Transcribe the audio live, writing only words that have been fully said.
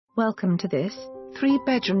Welcome to this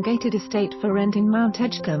 3-bedroom gated estate for rent in Mount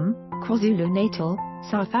Edgecombe, KwaZulu Natal,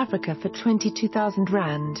 South Africa for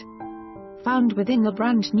R22,000. Found within the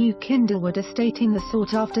brand new Kindlewood Estate in the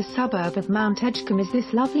sought-after suburb of Mount Edgecombe is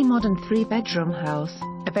this lovely modern 3-bedroom house,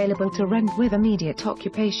 available to rent with immediate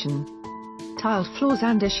occupation. Tiled floors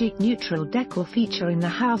and a chic neutral decor feature in the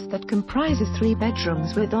house that comprises 3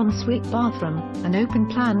 bedrooms with en-suite bathroom, an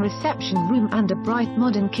open-plan reception room and a bright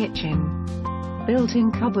modern kitchen.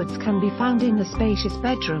 Built-in cupboards can be found in the spacious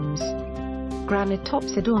bedrooms. Granite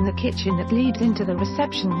tops adorn the kitchen that leads into the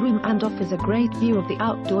reception room and offers a great view of the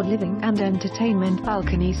outdoor living and entertainment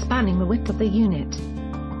balcony spanning the width of the unit.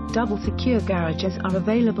 Double secure garages are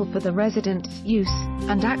available for the residents' use,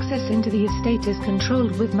 and access into the estate is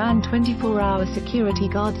controlled with manned 24-hour security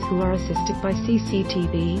guards who are assisted by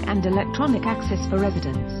CCTV and electronic access for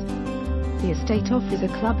residents. The estate offers a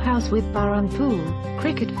clubhouse with bar and pool,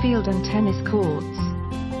 cricket field and tennis courts.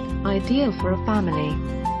 Ideal for a family.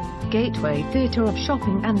 Gateway theatre of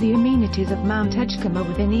shopping and the amenities of Mount Edgecombe are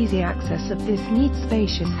within easy access of this neat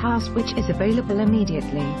spacious house, which is available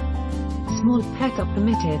immediately. Small pet are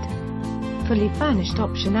permitted. Fully furnished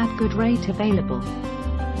option at good rate available.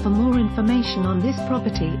 For more information on this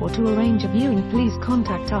property or to arrange a viewing, please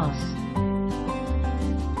contact us.